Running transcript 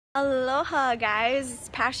Aloha guys, it's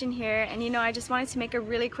Pashyn here, and I just wanted to make a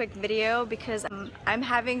really quick video because I'm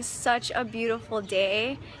having such a beautiful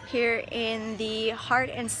day here in the heart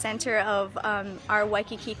and center of our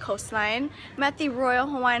Waikiki coastline. I'm at the Royal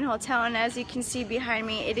Hawaiian Hotel, and as you can see behind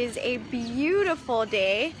me, it is a beautiful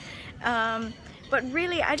day. But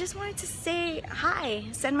really, I just wanted to say hi,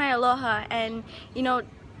 send my aloha, and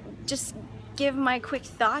just give my quick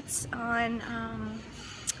thoughts on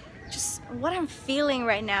just what I'm feeling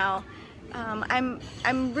right now.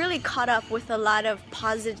 I'm really caught up with a lot of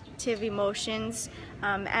positive emotions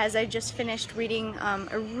as I just finished reading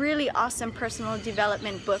a really awesome personal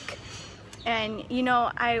development book. And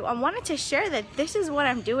I wanted to share that this is what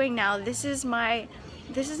I'm doing now. This is my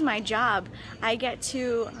job. I get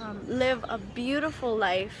to live a beautiful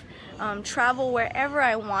life, travel wherever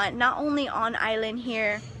I want, not only on island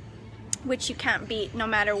here, which you can't beat no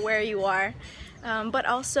matter where you are, but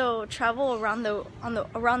also travel around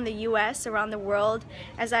the US, around the world,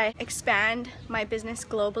 as I expand my business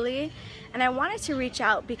globally. And I wanted to reach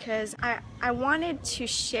out because I wanted to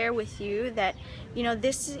share with you that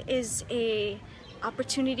this is a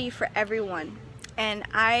opportunity for everyone, and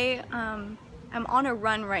I'm on a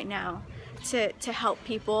run right now to help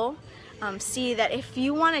people see that if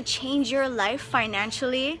you want to change your life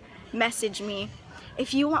financially, message me.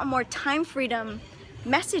 If you want more time freedom,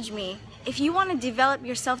 message me. If you want to develop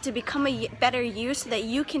yourself to become a better you so that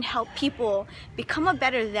you can help people become a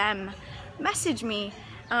better them, message me.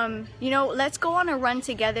 Let's go on a run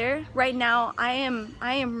together. Right now I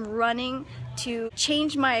am running to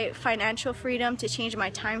change my financial freedom, to change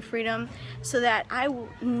my time freedom, so that I will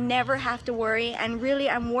never have to worry. And really,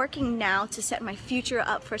 I'm working now to set my future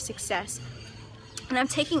up for success. And I'm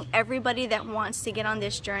taking everybody that wants to get on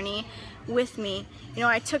this journey with me.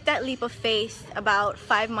 I took that leap of faith about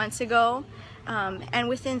 5 months ago, and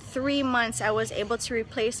within 3 months I was able to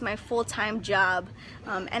replace my full-time job,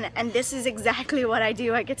 and this is exactly what I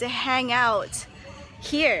do. I get to hang out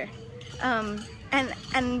here,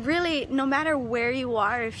 and really, no matter where you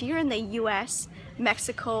are, if you're in the US,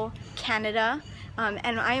 Mexico, Canada,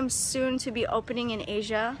 and I am soon to be opening in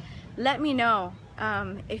Asia, let me know.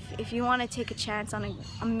 If you want to take a chance on an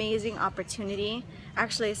amazing opportunity.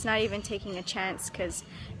 Actually, it's not even taking a chance, because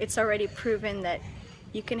it's already proven that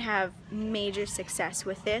you can have major success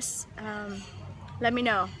with this. Let me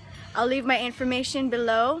know. I'll leave my information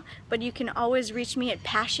below, but you can always reach me at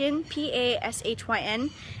Pashyn,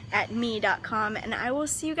 P-A-S-H-Y-N, @me.com, and I will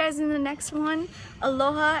see you guys in the next one.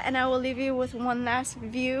 Aloha, and I will leave you with one last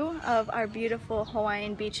view of our beautiful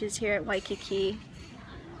Hawaiian beaches here at Waikiki.